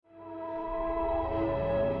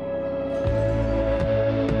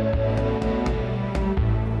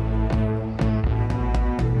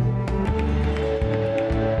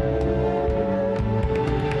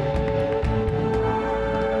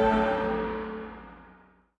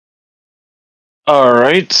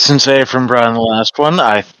Alright, since Ephraim brought in the last one,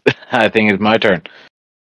 I think it's my turn.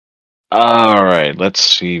 Alright, let's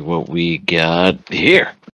see what we got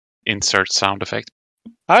here. Insert sound effect.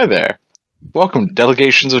 Hi there. Welcome to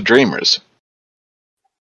Delegations of Dreamers.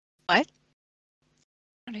 What?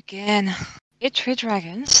 And again, it's three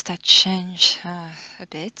dragons that change a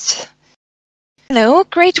bit. Hello,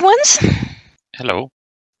 great ones. Hello.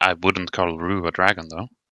 I wouldn't call Rue a dragon, though.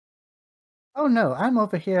 Oh no, I'm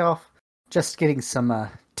over here off just getting some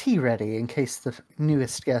tea ready in case the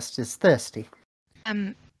newest guest is thirsty.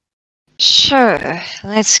 Sure,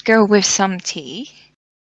 let's go with some tea.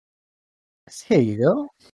 Yes, here you go.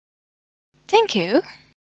 Thank you.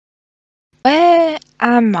 Where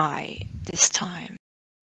am I this time?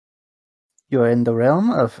 You're in the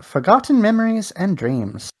realm of forgotten memories and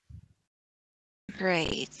dreams.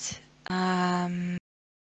 Great.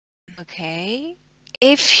 Okay.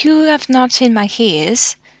 If you have not seen my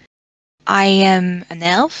ears, I am an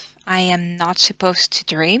elf. I am not supposed to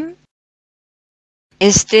dream.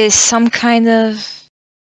 Is this some kind of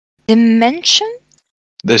dimension?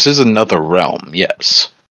 This is another realm,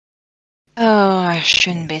 yes. Oh, I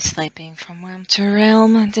shouldn't be sleeping from realm to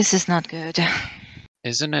realm. This is not good.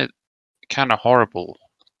 Isn't it kind of horrible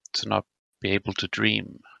to not be able to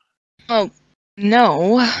dream? Oh,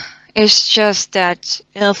 no. It's just that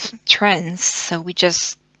elf trends, so we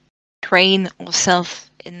just train ourselves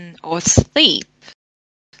in our sleep.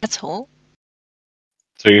 That's all.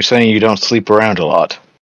 So you're saying you don't sleep around a lot?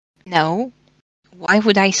 No. Why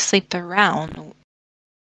would I sleep around?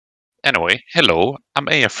 Anyway, hello, I'm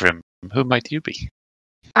Ephraim. Who might you be?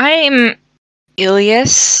 I'm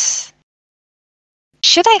Elias.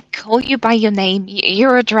 Should I call you by your name?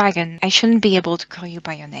 You're a dragon. I shouldn't be able to call you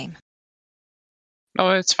by your name. No,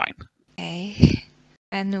 it's fine. Okay.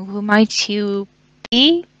 And who might you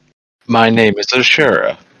be? My name is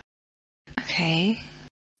Ashura, Okay.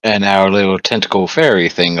 and our little tentacle fairy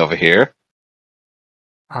thing over here.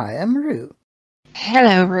 I am Rue.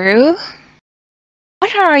 Hello, Rue.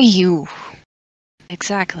 What are you?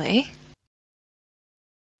 Exactly.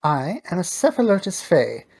 I am a Cephalotus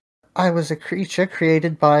Fae. I was a creature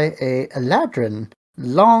created by a Eladrin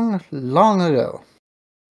long, long ago.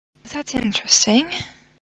 That's interesting.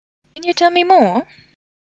 Can you tell me more?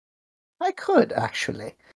 I could,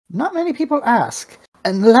 actually. Not many people ask.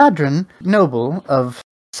 An Eladrin noble of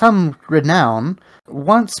some renown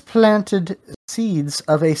once planted seeds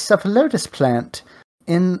of a Cephalotus plant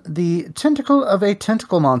in the tentacle of a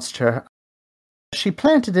tentacle monster. She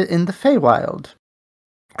planted it in the Feywild.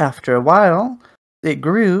 After a while, it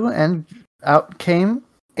grew, and out came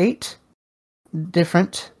 8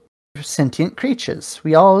 different sentient creatures.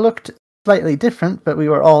 We all looked slightly different, but we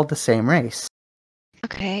were all the same race.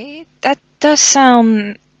 Okay, that does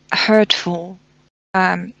sound hurtful.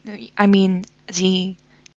 I mean, the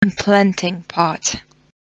implanting part.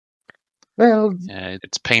 Well,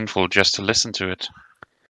 It's painful just to listen to it.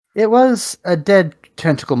 it was a dead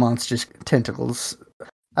tentacle monster's tentacles.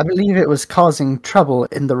 I believe it was causing trouble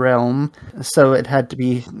in the realm, so it had to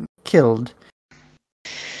be killed.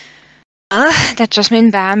 That just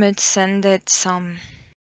means Bahamut sent some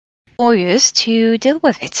warriors to deal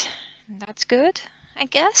with it. That's good, I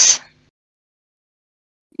guess.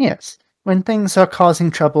 Yes. When things are causing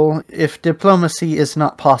trouble, if diplomacy is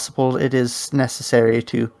not possible, it is necessary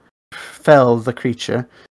to fell the creature.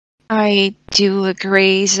 I do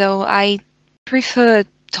agree, so I prefer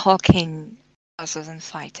talking rather than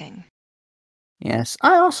fighting. Yes,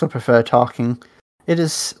 I also prefer talking. It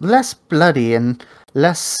is less bloody and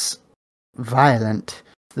less violent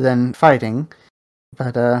than fighting.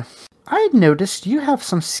 But, I noticed you have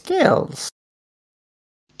some skills.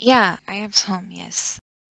 Yeah, I have some, yes.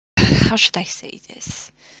 How should I say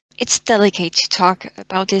this? It's delicate to talk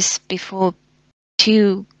about this before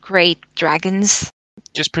 2 great dragons.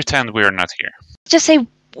 Just pretend we're not here. Just say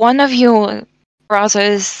one of your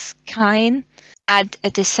brother's kind had a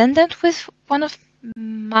descendant with one of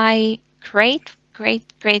my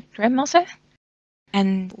great-great-great-grandmother,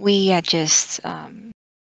 and we are just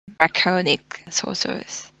draconic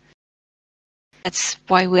sorcerers. That's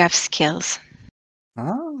why we have skills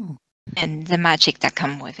Oh. and the magic that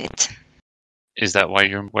come with it. Is that why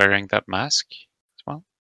you're wearing that mask as well?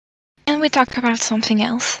 And we talk about something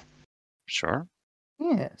else. Sure.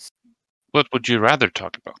 Yes. What would you rather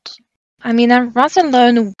talk about? I mean, I'd rather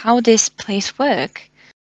learn how this place works.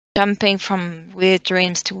 Jumping from weird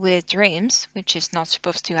dreams to weird dreams, which is not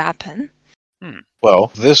supposed to happen. Well,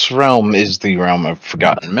 this realm is the realm of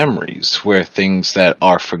forgotten memories, where things that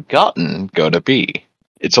are forgotten go to be.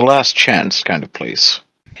 It's a last chance kind of place.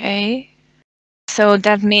 Okay. So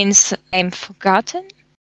that means I'm forgotten?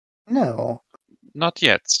 No. Not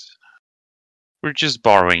yet. We're just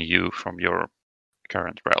borrowing you from your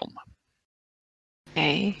current realm.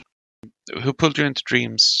 Okay. Who pulled you into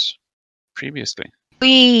dreams previously?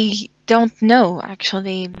 We don't know,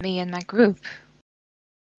 actually, me and my group.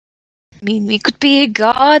 I mean, it could be a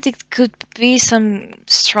god, it could be some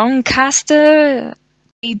strong caster.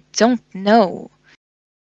 We don't know.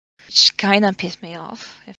 Which kind of pissed me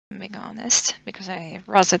off, if I'm being honest, because I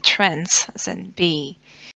rather trance than be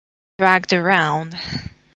dragged around.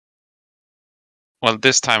 Well,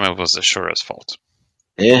 this time it was Ashura's fault.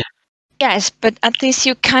 Yeah. Yes, but at least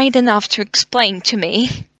you're kind enough to explain to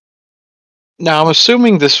me. Now, I'm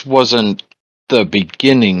assuming this wasn't the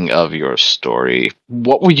beginning of your story.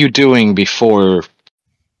 What were you doing before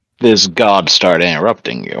this god started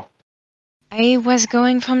interrupting you? I was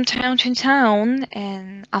going from town to town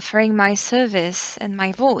and offering my service and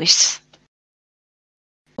my voice.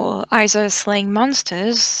 Or either slaying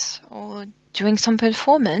monsters or doing some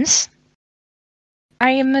performance.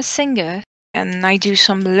 I am a singer and I do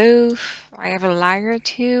some loaf. I have a lyre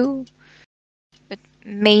too. But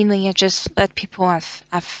mainly I just let people have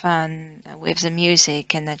fun with the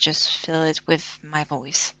music and I just fill it with my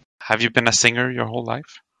voice. Have you been a singer your whole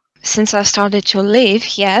life? Since I started to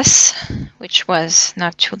live, yes, which was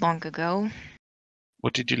not too long ago.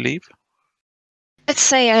 What did you leave? Let's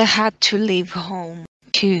say I had to leave home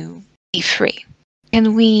to be free.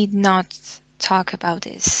 Can we not talk about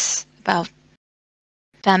this, about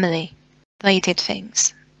family related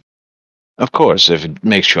things? Of course, if it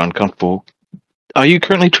makes you uncomfortable. Are you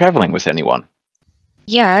currently traveling with anyone?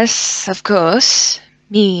 Yes, of course.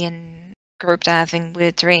 Me and group having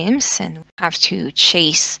weird dreams and have to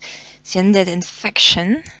chase the undead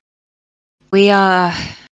infection. We are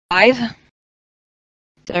 5.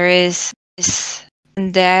 There is this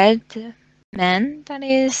undead man that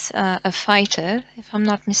is a fighter, if I'm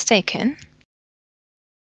not mistaken.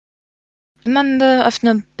 A member of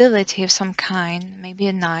nobility of some kind, maybe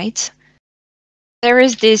a knight. There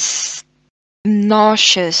is this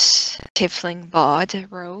nauseous tiefling bard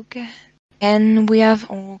rogue, and we have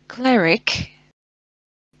our cleric.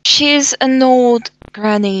 She's an old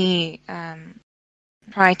granny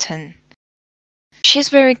Triton. She's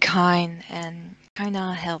very kind and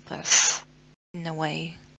kinda help us in a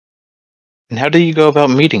way. And how do you go about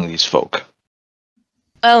meeting these folk?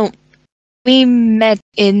 Well, we met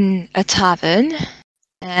in a tavern,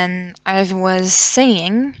 and I was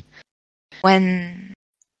singing when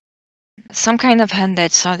some kind of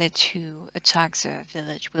undead started to attack the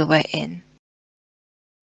village we were in.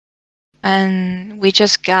 And we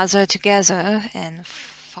just gathered together and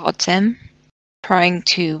fought them, trying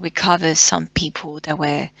to recover some people that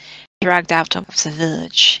were dragged out of the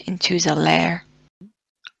village into the lair.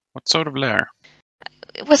 What sort of lair?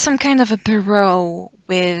 It was some kind of a burrow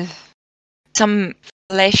with some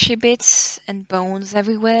fleshy bits and bones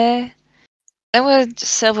everywhere. There were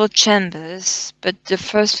several chambers, but the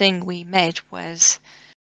first thing we met was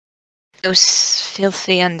those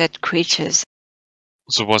filthy undead creatures.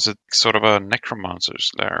 So was it sort of a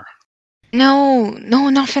necromancer's lair? No,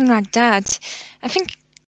 nothing like that. I think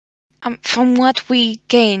from what we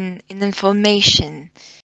gained in information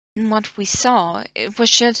and what we saw, it was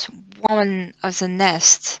just one of the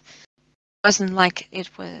nests. It wasn't like there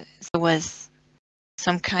was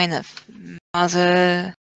some kind of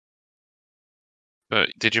mother. But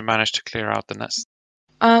did you manage to clear out the nest?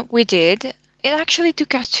 We did. It actually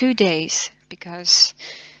took us 2 days because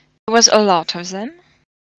there was a lot of them.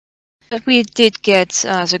 But we did get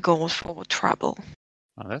the gold for trouble.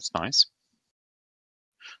 Oh, that's nice.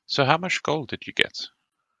 So how much gold did you get?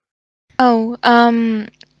 Oh,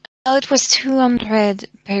 well, it was 200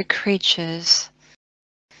 per creatures.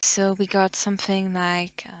 So we got something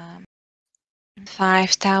like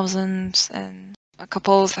 5,000 and a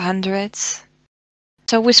couple of hundreds.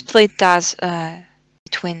 So we split that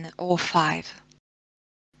between all 5.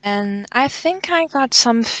 And I think I got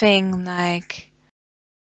something like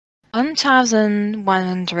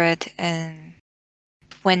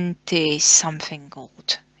 1,120 something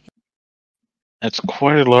gold. That's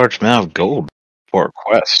quite a large amount of gold for a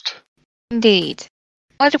quest. Indeed.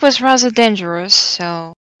 But it was rather dangerous,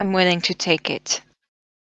 so I'm willing to take it.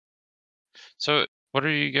 So what are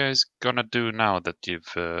you guys gonna do now that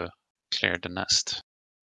you've cleared the nest?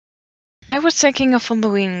 I was thinking of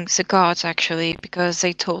following the guards actually, because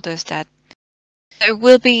they told us that there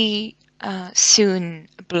will be soon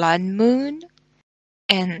a blood moon,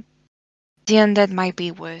 and the undead might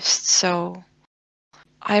be worse, so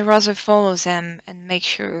I rather follow them and make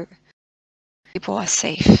sure people are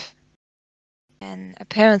safe. And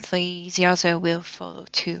apparently the other will follow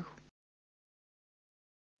too.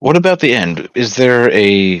 What about the end? Is there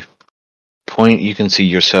a point you can see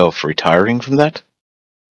yourself retiring from that?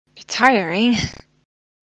 Retiring?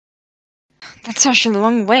 That's such a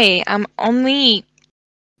long way. I'm only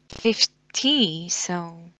 50,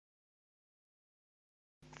 so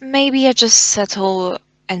maybe I just settle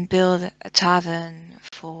and build a tavern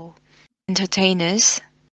for entertainers.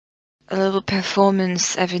 A little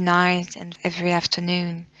performance every night and every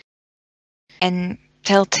afternoon. And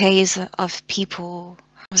tell tales of people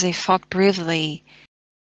how they fought bravely.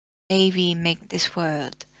 Maybe make this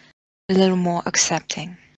world a little more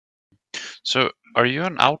accepting. So, are you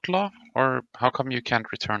an outlaw, or how come you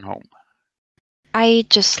can't return home? I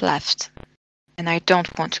just left, and I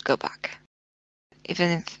don't want to go back. Even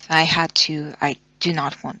if I had to, I do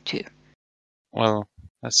not want to. Well,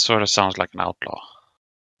 that sort of sounds like an outlaw.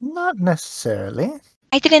 Not necessarily.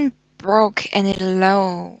 I didn't broke any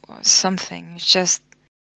law or something. It's just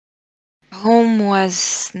home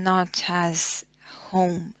was not as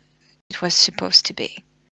home it was supposed to be.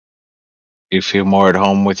 You feel more at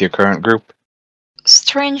home with your current group?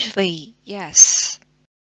 Strangely, yes.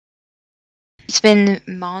 It's been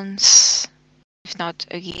months, if not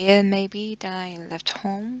a year maybe, that I left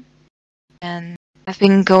home. And I've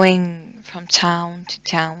been going from town to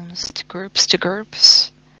towns, to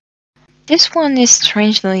groups. This one is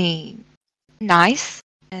strangely nice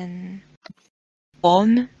and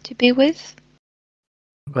warm to be with.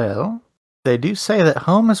 Well, they do say that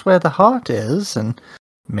home is where the heart is, and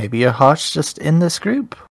maybe your heart's just in this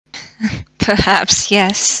group. Perhaps,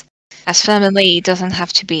 yes. As family doesn't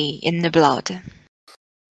have to be in the blood.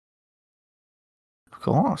 Of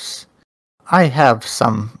course. I have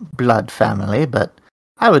some blood family, but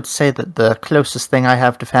I would say that the closest thing I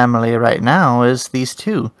have to family right now is these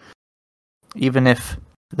two. Even if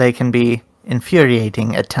they can be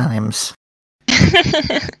infuriating at times.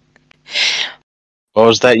 What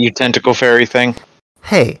was that, you tentacle fairy thing?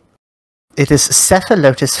 Hey, it is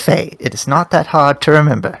Cephalotus Fey. It is not that hard to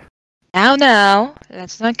remember. Now,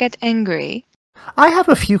 let's not get angry. I have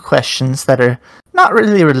a few questions that are not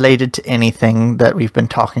really related to anything that we've been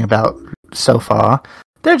talking about so far.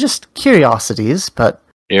 They're just curiosities, but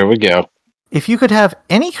Here we go. if you could have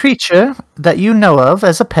any creature that you know of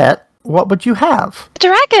as a pet, what would you have?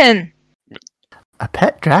 Dragon! A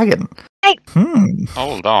pet dragon?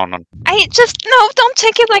 Hold on. I just, no, don't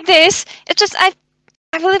take it like this. It's just,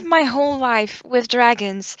 I've lived my whole life with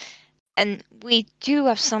dragons. And we do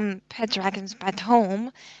have some pet dragons back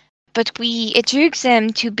home. But we educate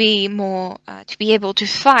them to be more, to be able to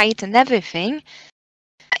fight and everything.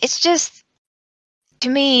 It's just, to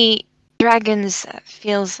me, dragons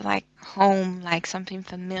feels like home, like something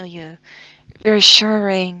familiar,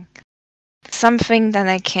 reassuring, something that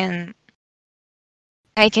I can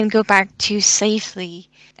go back to safely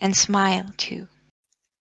and smile to.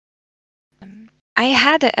 I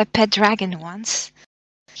had a pet dragon once.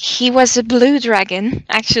 He was a blue dragon,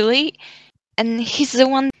 actually, and he's the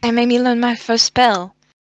one that made me learn my first spell.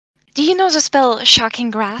 Do you know the spell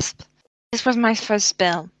Shocking Grasp? This was my first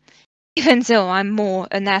spell, even though I'm more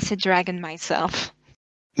an acid dragon myself.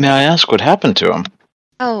 May I ask what happened to him?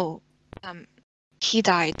 Oh, he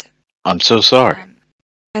died. I'm so sorry.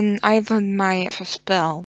 And I learned my first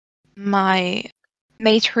spell. My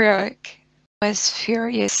matriarch was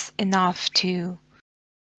furious enough to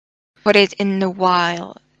put it in the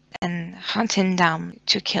wild and hunt him down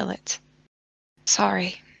to kill it.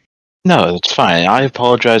 Sorry. No, that's fine. I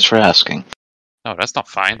apologize for asking. No, that's not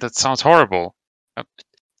fine. That sounds horrible.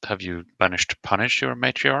 Have you managed to punish your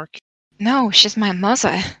matriarch? No, she's my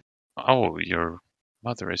mother. Oh, your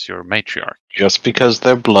mother is your matriarch. Just because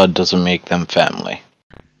they're blood doesn't make them family.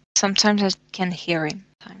 Sometimes I can hear him.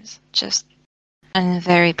 Sometimes, just in a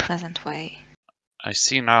very pleasant way. I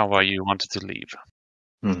see now why you wanted to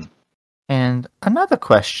leave. And another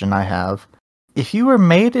question I have. If you were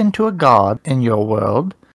made into a god in your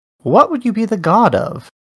world, what would you be the god of?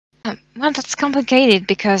 Well, that's complicated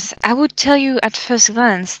because I would tell you at first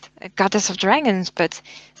glance a goddess of dragons, but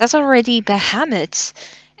that's already Bahamut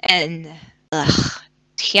and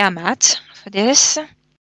Tiamat for this.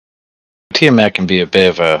 Tiamat can be a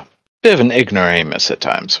bit of an ignoramus at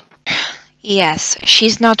times. Yes,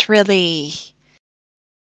 she's not really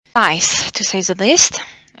nice, to say the least,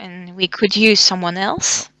 and we could use someone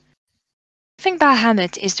else. I think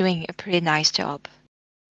Bahamut is doing a pretty nice job.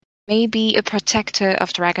 Maybe a protector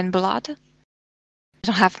of dragon blood? I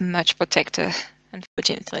don't have much protector,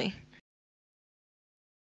 unfortunately.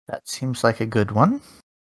 That seems like a good one.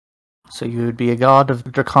 So you would be a god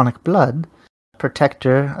of draconic blood,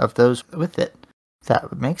 protector of those with it. That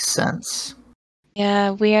would make sense.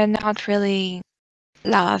 Yeah, we are not really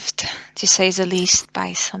loved, to say the least,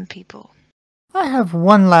 by some people. I have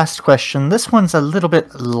one last question. This one's a little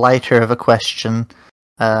bit lighter of a question.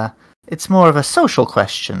 It's more of a social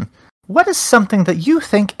question. What is something that you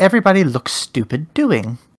think everybody looks stupid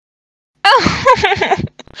doing?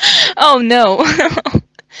 Oh no.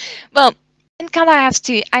 Well, I kind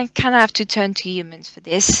of have to turn to humans for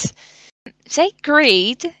this. Say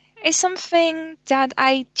greed is something that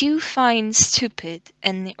I do find stupid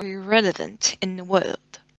and irrelevant in the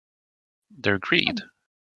world. Their greed.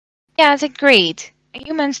 Yeah, the greed.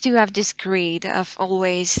 Humans do have this greed of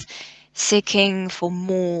always seeking for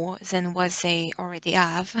more than what they already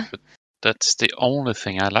have. That's the only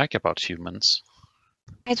thing I like about humans.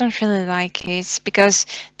 I don't really like it because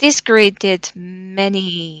this greed did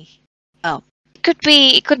many. Well, it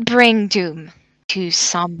could bring doom to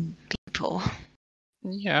some people.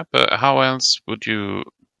 Yeah, but how else would you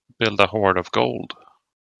build a hoard of gold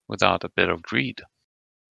without a bit of greed?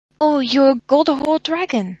 Oh, you're a gold horde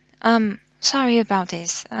dragon. Sorry about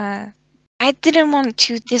this. I didn't want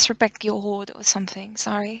to disrespect your horde or something.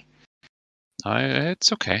 Sorry.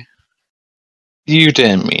 It's okay. You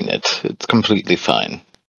didn't mean it. It's completely fine.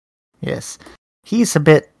 Yes. He's a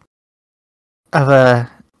bit of a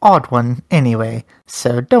odd one anyway,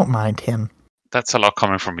 so don't mind him. That's a lot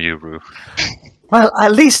coming from you, Rue. Well,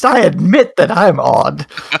 at least I admit that I'm odd.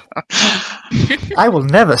 I will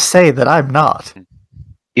never say that I'm not.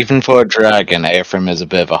 Even for a dragon, Ephraim is a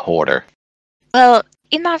bit of a hoarder. Well,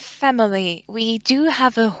 in my family, we do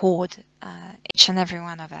have a horde, each and every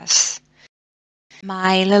one of us.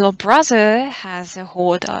 My little brother has a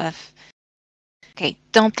horde of. Okay,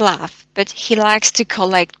 don't laugh, but he likes to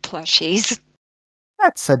collect plushies.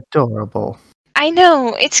 That's adorable. I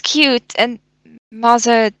know, it's cute, and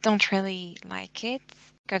mother don't really like it,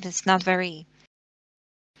 because it's not very,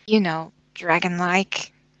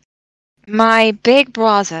 dragon-like. My big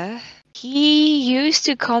brother, he used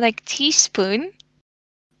to collect teaspoon,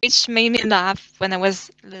 which made me laugh when I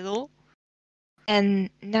was little. And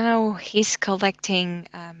now he's collecting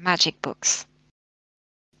magic books.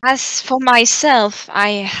 As for myself, I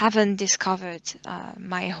haven't discovered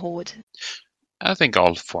my hoard. I think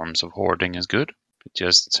all forms of hoarding is good. It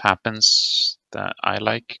just happens that I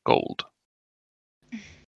like gold.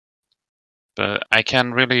 But I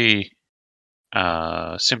can really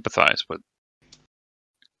sympathize with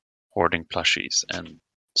hoarding plushies and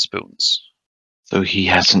spoons. So he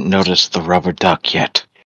hasn't noticed the rubber duck yet.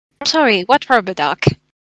 Sorry, what rubber duck?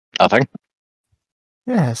 Nothing?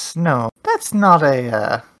 Yes, no, that's not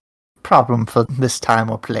a problem for this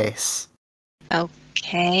time or place.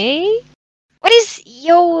 Okay. What is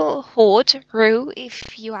your hoard, Rue,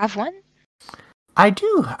 if you have one? I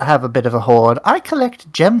do have a bit of a hoard. I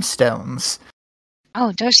collect gemstones.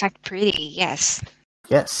 Oh, those are pretty, yes.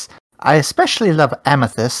 Yes. I especially love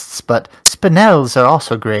amethysts, but spinels are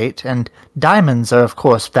also great, and diamonds are of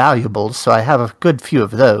course valuable, so I have a good few of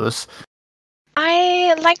those.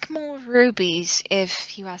 I like more rubies,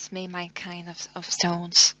 if you ask me, my kind of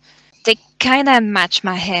stones. They kind of match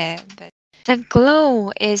my hair, but the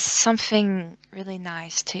glow is something really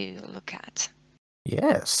nice to look at.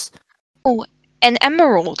 Yes. Oh, and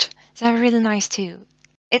emerald. They're really nice too.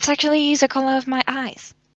 It's actually the color of my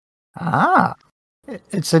eyes. Ah.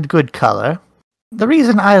 It's a good color. The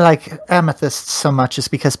reason I like amethysts so much is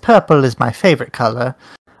because purple is my favorite color.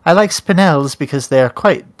 I like spinels because they're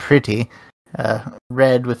quite pretty.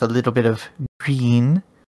 Red with a little bit of green.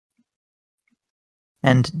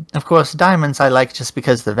 And, of course, diamonds I like just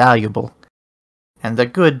because they're valuable. And they're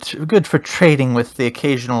good for trading with the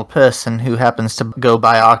occasional person who happens to go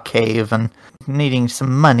by our cave and needing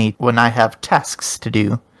some money when I have tasks to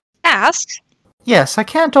do. Tasks? Yes, I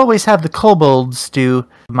can't always have the kobolds do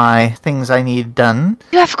my things I need done.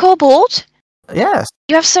 You have kobold? Yes,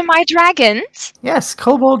 You have some my dragons? yes,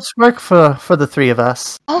 kobolds work for the three of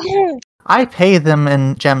us. Oh, I pay them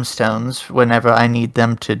in gemstones whenever I need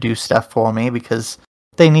them to do stuff for me because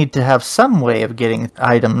they need to have some way of getting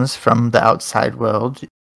items from the outside world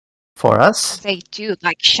for us. they do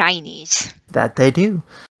like shinies. That they do.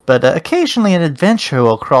 But occasionally an adventurer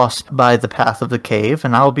will cross by the path of the cave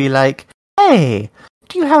and I'll be like, "Hey,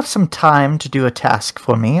 do you have some time to do a task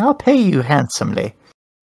for me? I'll pay you handsomely."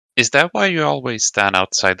 Is that why you always stand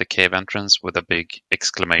outside the cave entrance with a big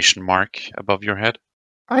exclamation mark above your head?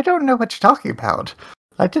 I don't know what you're talking about.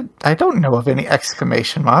 I don't know of any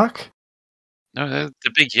exclamation mark. No,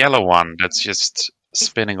 the big yellow one that's just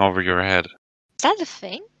spinning over your head. Is that a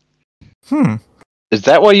thing? Is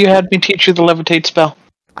that why you had me teach you the levitate spell?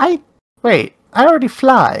 Wait, I already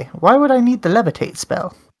fly. Why would I need the levitate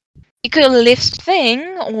spell? You could lift thing,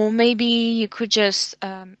 or maybe you could just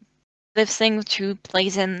live things to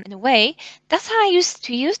place in a way. That's how I used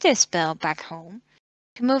to use this spell back home.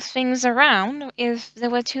 To move things around if they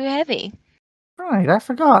were too heavy. Right, I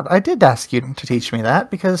forgot. I did ask you to teach me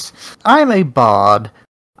that because I'm a bard.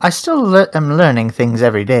 I still am learning things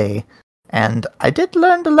every day, and I did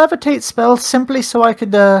learn the levitate spell simply so I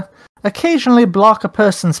could occasionally block a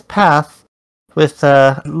person's path with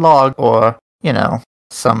a log or,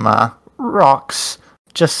 some rocks,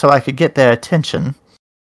 just so I could get their attention.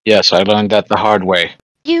 Yes, I learned that the hard way.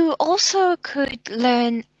 You also could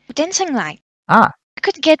learn dancing light. Ah, You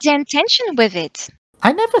could get their attention with it.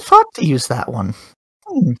 I never thought to use that one.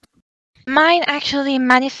 Mine actually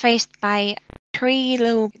manifest by 3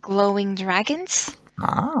 little glowing dragons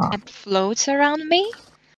Ah, that floats around me.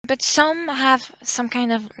 But some have some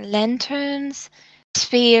kind of lanterns,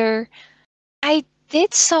 sphere. I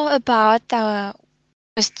did saw a bard that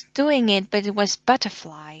was doing it, but it was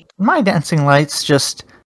butterfly. my dancing lights just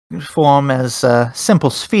form as simple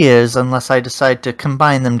spheres unless I decide to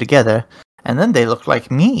combine them together, and then they look like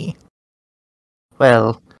me.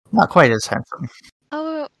 Well, not quite as handsome.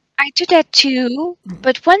 Oh, I do that too,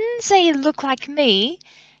 but when they look like me,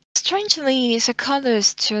 strangely the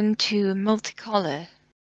colors turn to multicolor.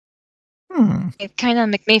 It kind of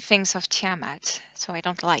makes me think of Tiamat, so I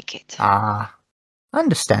don't like it. Ah,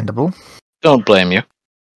 understandable. Don't blame you.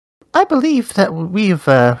 I believe that we've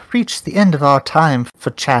reached the end of our time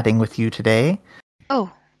for chatting with you today. Oh,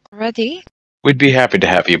 already? We'd be happy to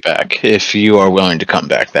have you back, if you are willing to come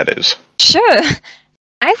back, that is. Sure.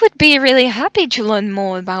 I would be really happy to learn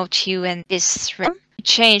more about you and this realm.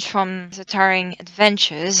 Change from the tiring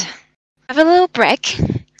adventures. Have a little break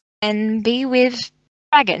and be with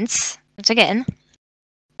dragons once again.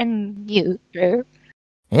 And you, Drew.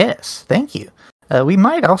 Yes, thank you. We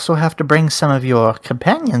might also have to bring some of your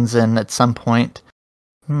companions in at some point.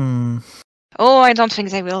 Oh, I don't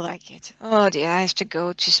think they will like it. Oh dear, I have to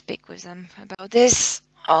go to speak with them about this.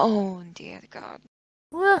 Oh dear God.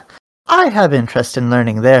 Well, I have interest in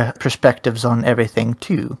learning their perspectives on everything,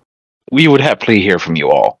 too. We would happily hear from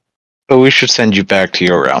you all, but we should send you back to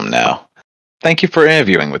your realm now. Thank you for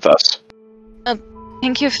interviewing with us.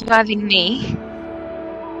 Thank you for having me.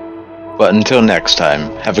 But until next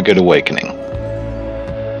time, have a good awakening.